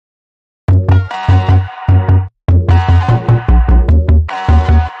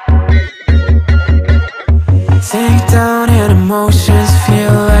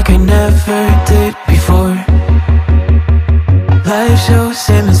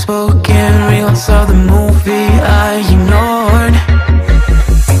spoken reels of the movie I ignored.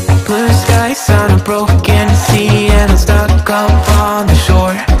 Blue skies on a broken sea, and I'm stuck up on the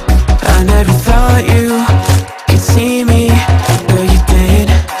shore. I never thought you could see me, but you did.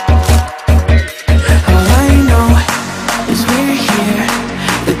 All I know is we're here,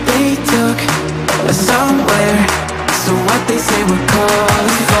 that they took us somewhere. So what they say we're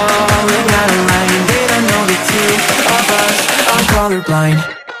calling, falling out of line. They don't know the two of us are colorblind,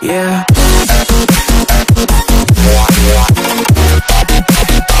 yeah.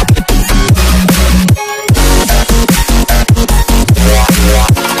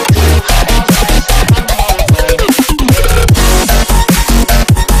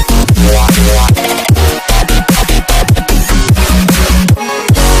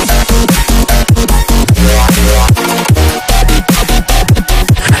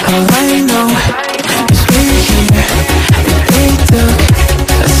 All I know is we're here, that they took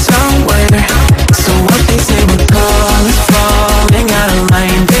us somewhere. So what they say we're calling, falling out of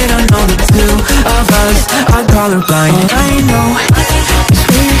line. They don't know the two of us are colorblind. All I know is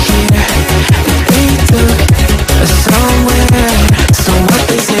we're here, that they took us somewhere. So what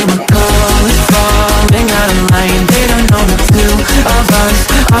they say we're calling, falling out of line. They don't know the two of us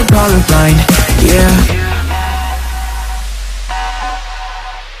are colorblind, yeah.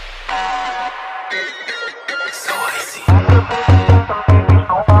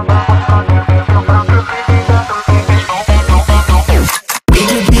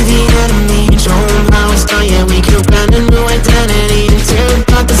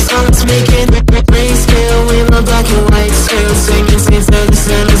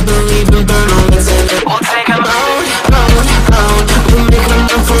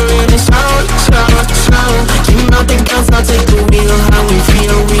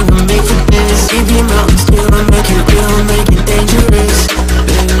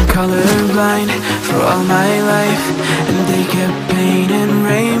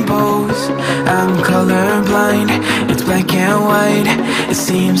 It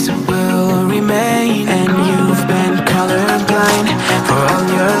seems it will remain. And you've been colorblind for all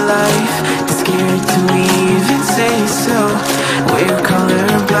your life, too scared to even say so. We're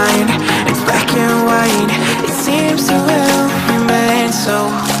colorblind, it's black and white. It seems it will remain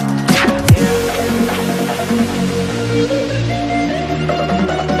so.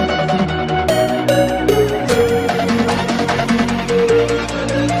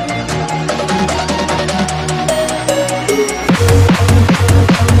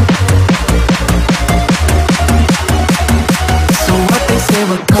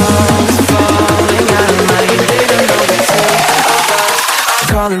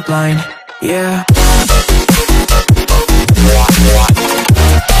 Colorblind, yeah.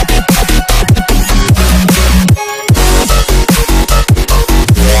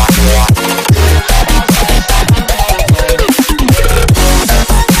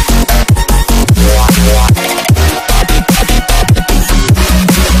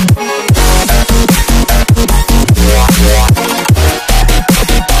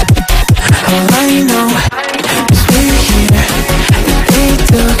 All I know is we're here, that they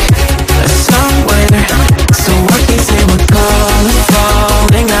took us somewhere. So what they say we're calling,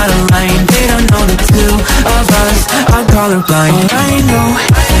 falling out of line. They don't know the two of us are colorblind. All I know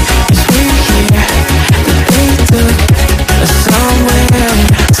is we're here, that they took us somewhere.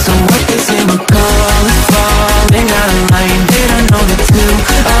 So what they say we're calling, falling out of line. They don't know the two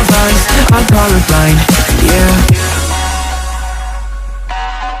of us are colorblind, yeah.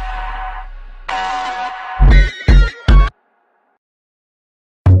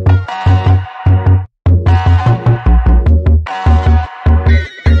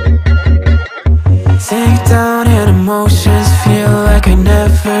 Sink down and emotions feel like I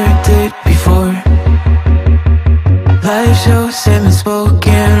never did before. Live shows and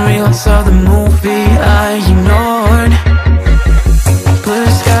unspoken reels of the movie I ignored. Blue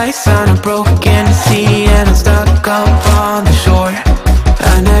skies on